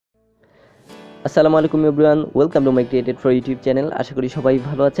আসসালামু আলাইকুম everyone, welcome to my created for YouTube channel. আশা করি সবাই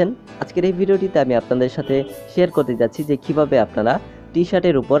ভালো আছেন। আজকের এই ভিডিওটিতে আমি আপনাদের সাথে শেয়ার করতে যাচ্ছি যে কিভাবে আপনারা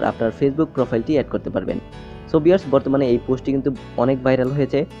টি-শার্টের উপর আপনার ফেসবুক প্রোফাইলটি অ্যাড করতে পারবেন। সো ভিউয়ার্স, বর্তমানে এই পোস্টটি কিন্তু অনেক ভাইরাল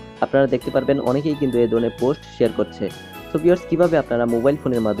হয়েছে। আপনারা দেখতে পারবেন অনেকেই কিন্তু এই ধরনের পোস্ট শেয়ার করছে। সো ভিউয়ার্স, কিভাবে আপনারা মোবাইল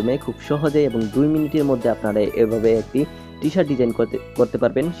ফোনের মাধ্যমে খুব সহজে এবং 2 মিনিটের মধ্যে আপনারা এভাবে একটি টি-শার্ট ডিজাইন করতে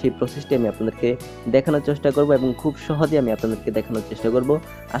পারবেন, সেই প্রসেসটি আমি আপনাদেরকে দেখানোর চেষ্টা করব এবং খুব সহজে আমি আপনাদেরকে দেখানোর চেষ্টা করব।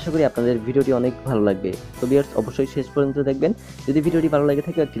 আশা করি আপনাদের ভিডিওটি অনেক ভালো লাগবে। তো ভিউয়ার্স, অবশ্যই শেষ পর্যন্ত দেখবেন। যদি ভিডিওটি ভালো লাগে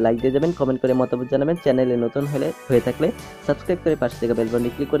থাকে একটি লাইক দিয়ে যাবেন, কমেন্ট করে মতামত জানাবেন। চ্যানেলে নতুন হয়ে থাকলে সাবস্ক্রাইব করে পাশে থাকা বেল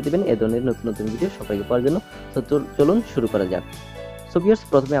বাটনে ক্লিক করে দিবেন এ ধরনের নতুন নতুন ভিডিও সবাইকে পাওয়ার জন্য। তো চলুন শুরু করা যাক। সো ভিউয়ার্স,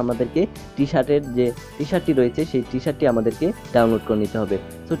 প্রথমে আমাদেরকে টি-শার্টের যে টি-শার্টটি রয়েছে সেই টি-শার্টটি আমাদেরকে ডাউনলোড করে নিতে হবে।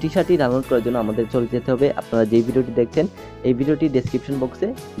 সো টি-শার্টটি ডাউনলোড করার জন্য আমাদের চলে যেতে হবে, আপনারা যে ভিডিওটি দেখছেন এই ভিডিওটি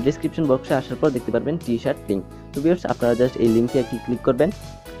ডেসক্রিপশন বক্সে আসার পর দেখতে পারবেন টি-শার্ট লিঙ্ক। তো ভিউয়ার্স, আপনারা জাস্ট এই লিঙ্কে একটি ক্লিক করবেন।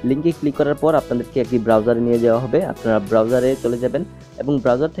 লিঙ্কে ক্লিক করার পর আপনাদেরকে একটি ব্রাউজারে নিয়ে যাওয়া হবে। আপনারা ব্রাউজারে চলে যাবেন এবং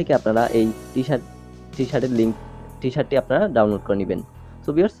ব্রাউজার থেকে আপনারা এই টি-শার্টটি আপনারা ডাউনলোড করে নেবেন। সো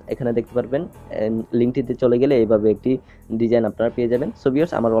ভিউয়ার্স, এখানে দেখতে পারবেন লিঙ্কটিতে চলে গেলে এইভাবে একটি ডিজাইন আপনারা পেয়ে যাবেন। সো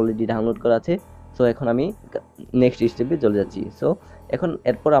ভিউয়ার্স, আমার অলরেডি ডাউনলোড করা আছে। সো এখন আমি নেক্সট স্টেপে চলে যাচ্ছি। সো এখন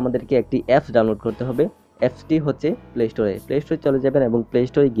এরপর আমাদেরকে একটি অ্যাপস ডাউনলোড করতে হবে। অ্যাপসটি হচ্ছে প্লে স্টোরে চলে যাবেন এবং প্লে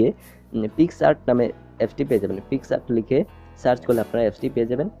স্টোরে গিয়ে পিক্সআর্ট নামে অ্যাপসটি পেয়ে যাবেন। পিক্সআর্ট লিখে সার্চ করলে আপনারা অ্যাপসটি পেয়ে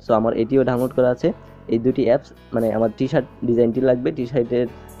যাবেন। সো আমার এটিও ডাউনলোড করা আছে। এই দুটি অ্যাপস, মানে আমার টি-শার্ট ডিজাইনটি লাগবে,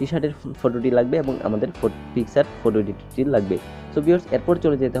 টি-শার্টের ফটোটি লাগবে এবং আমাদের পিক্সআর্ট ফটো এডিটটি লাগবে। সো ভিউয়ার্স, এরপর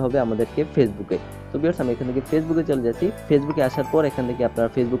চলে যেতে হবে আমাদেরকে ফেসবুকে। সো ভিউয়ার্স, আমি এখান থেকে ফেসবুকে চলে যাচ্ছি। ফেসবুকে আসার পর এখান থেকে আপনারা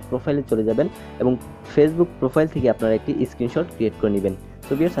ফেসবুক প্রোফাইলে চলে যাবেন এবং ফেসবুক প্রোফাইল থেকে আপনারা একটি স্ক্রিনশট ক্রিয়েট করে নেবেন।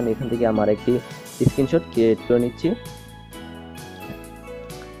 সো ভিউয়ার্স, আমি এখান থেকে আমার একটি স্ক্রিনশট ক্রিয়েট করে নিচ্ছি।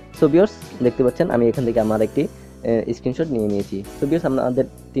 সো ভিউয়ার্স, দেখতে পাচ্ছেন আমি এখান থেকে আমার একটি স্ক্রিনশট নিয়ে নিয়েছি। সো ভিউয়ার্স, আমাদের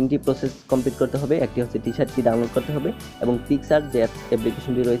তিনটি প্রসেস কমপ্লিট করতে হবে। একটি হচ্ছে টি-শার্টটি ডাউনলোড করতে হবে এবং পিক্সআর্ট যে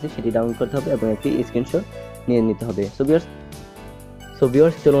অ্যাপ্লিকেশনটি রয়েছে সেটি ডাউনলোড করতে হবে এবং একটি স্ক্রিনশট নিয়ে নিতে হবে। সো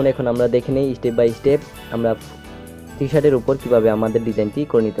ভিউয়ার্স, চলুন এখন আমরা দেখে নেই স্টেপ বাই স্টেপ আমরা টি-শার্টের উপর কিভাবে আমাদের ডিজাইনটি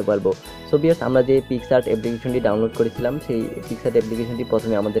করে নিতে পারবো। সো ভিউয়ার্স, আমরা যে পিক্সআর্ট অ্যাপ্লিকেশনটি ডাউনলোড করেছিলাম সেই পিক্সআর্ট অ্যাপ্লিকেশনটি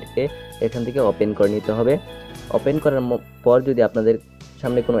প্রথমে আমাদেরকে এখান থেকে ওপেন করে নিতে হবে। ওপেন করার পর যদি আপনাদের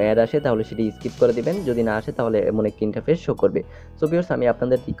সামনে কোনো অ্যাড আসে তাহলে সেটি স্কিপ করে দিবেন, যদি না আসে তাহলে এমন একটি ইন্টারফেস শো করবে। সো ভিউয়ার্স, আমি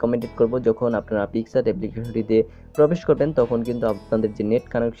আপনাদের রিকমেন্ডেড করব যখন আপনারা পিক্সআর্ট অ্যাপ্লিকেশনটিতে প্রবেশ করবেন তখন কিন্তু আপনাদের যে নেট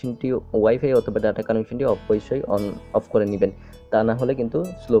কানেকশনটি, ওয়াইফাই অথবা ডাটা কানেকশনটি অবশ্যই অফ করে নেবেন, তা না হলে কিন্তু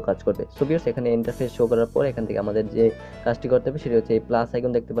স্লো কাজ করবে। সো ভিউয়ার্স, এখানে ইন্টারফেস শো করার পর এখান থেকে আমাদের যে কাজটি করতে হবে সেটি হচ্ছে এই প্লাস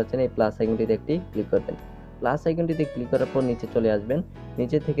আইকন দেখতে পাচ্ছেন, এই প্লাস আইকনটিতে একটি ক্লিক করবেন। প্লাস আইকনটিতে ক্লিক করার পর নিচে চলে আসবেন।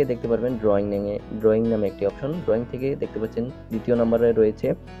 নিচে থেকে দেখতে পারবেন ড্রয়িং নামে একটি অপশন। ড্রয়িং থেকে দেখতে পাচ্ছেন দ্বিতীয় নম্বরে রয়েছে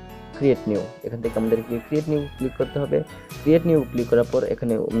ক্রিয়েট নিউ। এখান থেকে আমাদেরকে ক্রিয়েট নিউ ক্লিক করতে হবে। ক্রিয়েট নিউ ক্লিক করার পর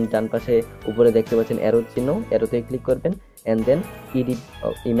এখানে ডান পাশে উপরে দেখতে পাচ্ছেন অ্যারো চিহ্ন, অ্যারোতে ক্লিক করবেন অ্যান্ড দেন এডিট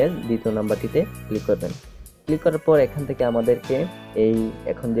ইমেজ দ্বিতীয় নাম্বারটিতে ক্লিক করবেন। ক্লিক করার পর এখান থেকে আমাদেরকে এই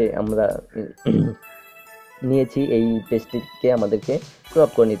এখন যে আমরা নিয়েছি এই পেজটিকে আমাদেরকে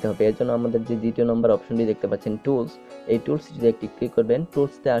ক্রপ করে নিতে হবে। এর জন্য আমাদের যে দ্বিতীয় নম্বর অপশনটি দেখতে পাচ্ছেন টুলস, এই টুলসটিতে একটি ক্লিক করবেন।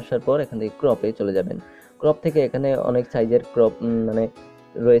 টুলসতে আসার পর এখান থেকে ক্রপে চলে যাবেন। ক্রপ থেকে এখানে অনেক সাইজের ক্রপ মানে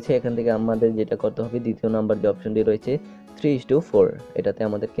রয়েছে। এখান থেকে আমাদের যেটা করতে হবে, দ্বিতীয় নাম্বার যে অপশনটি রয়েছে 3:4, এটাতে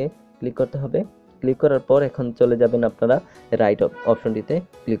আমাদেরকে ক্লিক করতে হবে। ক্লিক করার পর এখন চলে যাবেন আপনারা রাইট অপশনটিতে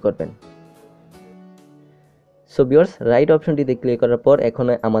ক্লিক করবেন। সো ভিউয়ার্স, রাইট অপশনটিতে ক্লিক করার পর এখন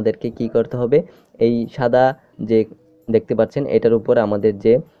আমাদেরকে কি করতে হবে, এই সাদা যে দেখতে পাচ্ছেন এটার উপর আমাদের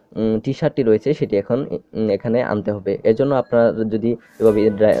যে টি-শার্টটি রয়েছে সেটি এখন এখানে আনতে হবে। এর জন্য আপনারা যদি এভাবে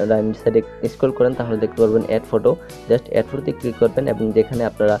রাইট সাইডে স্ক্রল করেন তাহলে দেখতে পারবেন অ্যাড ফটো। জাস্ট অ্যাড ফটোতে ক্লিক করবেন এবং যেখানে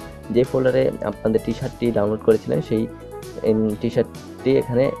আপনারা যে ফোল্ডারে আপনাদের টি-শার্টটি ডাউনলোড করেছিলেন সেই টি-শার্টটি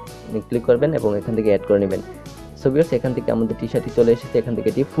এখানে ক্লিক করবেন এবং এখান থেকে অ্যাড করে নেবেন। সো ভিউয়ার্স, এখান থেকে আমাদের টি-শার্টটি চলে এসেছে। এখান থেকে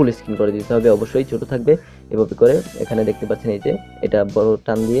এটি ফুল স্ক্রিন করে দিতে হবে, অবশ্যই ছোট থাকবে। এভাবে করে এখানে দেখতে পাচ্ছেন এই যে এটা বড়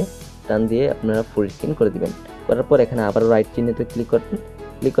টান দিয়ে আপনারা ফুল স্ক্রিন করে দিবেন। করার পর এখানে আবার রাইট চিহ্নতে ক্লিক করবেন।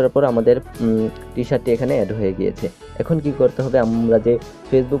 ক্লিক করার পর আমাদের টি-শার্টটি এখানে অ্যাড হয়ে গিয়েছে। এখন কি করতে হবে, আমরা যে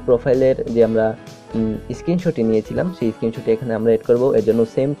ফেসবুক প্রোফাইলের যে আমরা স্ক্রিনশটটি নিয়েছিলাম সেই স্ক্রিনশটটি এখানে আমরা অ্যাড করব। এর জন্য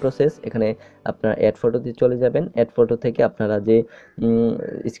সেম প্রসেস, এখানে আপনারা অ্যাড ফটোতে চলে যাবেন। অ্যাড ফটো থেকে আপনারা যে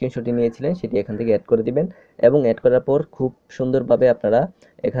স্ক্রিনশটটি নিয়েছিলেন সেটি এখান থেকে অ্যাড করে দিবেন এবং অ্যাড করার পর খুব সুন্দরভাবে আপনারা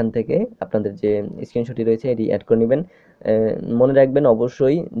এখান থেকে আপনাদের যে স্ক্রিনশটটি রয়েছে এটি অ্যাড করে নেবেন। মনে রাখবেন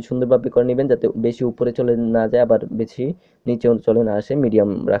অবশ্যই সুন্দরভাবে করে নেবেন যাতে বেশি উপরে চলে না যায় আবার বেশি নিচেও চলে না আসে, মিডিয়াম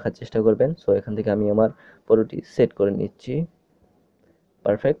রাখার চেষ্টা করবেন। সো এখান থেকে আমি আমার পুরোটি সেট করে নিচ্ছি।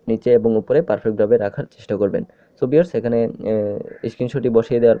 পারফেক্ট নিচে এবং উপরে পারফেক্টভাবে রাখার চেষ্টা করবেন। সো ভিউয়ার্স এখানে স্ক্রিনশটটি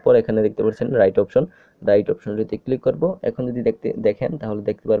বসিয়ে দেওয়ার পর এখানে দেখতে পাচ্ছেন রাইট অপশনটিতে ক্লিক করব। এখন যদি দেখেন তাহলে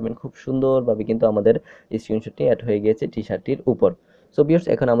দেখতে পারবেন খুব সুন্দরভাবে কিন্তু আমাদের স্ক্রিনশটটি অ্যাড হয়ে গিয়েছে টি শার্টটির উপর। সো ভিউয়ার্স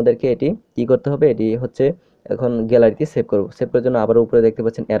এখন আমাদেরকে এটি কি করতে হবে, এটি হচ্ছে এখন গ্যালারিতে সেভ করব। সেভ করার জন্য আবার উপরে দেখতে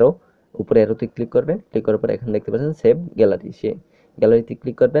পাচ্ছেন অ্যারো, উপরে অ্যারোতে ক্লিক করবেন। ক্লিক করার পর এখানে দেখতে পাচ্ছেন সেভ গ্যালারি, সে গ্যালারিতে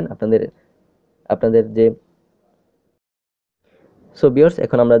ক্লিক করবেন। আপনাদের যে সো ভিউয়ার্স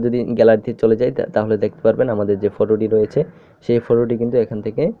এখন আমরা যদি গ্যালারিতে চলে যাই তাহলে দেখতে পারবেন আমাদের যে ফটোটি রয়েছে সেই ফটোটি কিন্তু এখান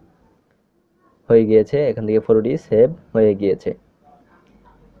থেকে হয়ে গিয়েছে, এখান থেকে ফটোটি সেভ হয়ে গিয়েছে।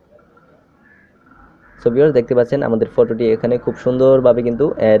 সো ভিউয়ার্স দেখতে পাচ্ছেন আমাদের ফটোটি এখানে খুব সুন্দরভাবে কিন্তু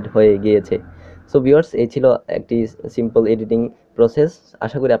অ্যাড হয়ে গিয়েছে। সো ভিউয়ার্স এই ছিল একটি সিম্পল এডিটিং প্রসেস।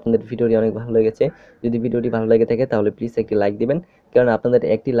 আশা করি আপনাদের ভিডিওটি অনেক ভালো লেগেছে। যদি ভিডিওটি ভালো লেগে থাকে তাহলে প্লিজ একটি লাইক দিবেন, কারণ আপনাদের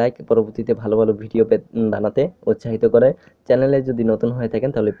একটি লাইক পরবর্তীতে ভালো ভালো ভিডিও বানাতে উৎসাহিত করে। চ্যানেলে যদি নতুন হয়ে থাকেন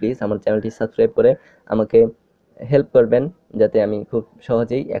তাহলে প্লিজ আমার চ্যানেলটি সাবস্ক্রাইব করে আমাকে হেল্প করবেন, যাতে আমি খুব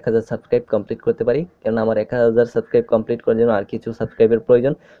সহজেই 1000 সাবস্ক্রাইব কমপ্লিট করতে পারি, কারণ আমার 1000 সাবস্ক্রাইব কমপ্লিট করার জন্য আর কিছু সাবস্ক্রাইবের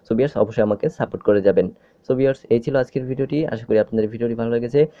প্রয়োজন। সো ভিউয়ার্স অবশ্যই আমাকে সাপোর্ট করে যাবেন। সো ভিউয়ার্স এই ছিল আজকের ভিডিওটি। আশা করি আপনাদের ভিডিওটি ভালো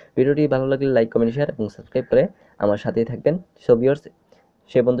লেগেছে। ভিডিওটি ভালো লাগলে লাইক, কমেন্ট, শেয়ার এবং সাবস্ক্রাইব করে আমার সাথেই থাকবেন। সো ভিউয়ার্স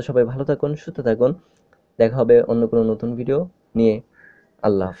সে পর্যন্ত সবাই ভালো থাকুন, সুস্থ থাকুন। দেখা হবে অন্য কোনো নতুন ভিডিও নিয়ে।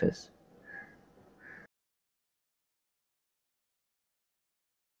 আল্লাহ হাফেজ।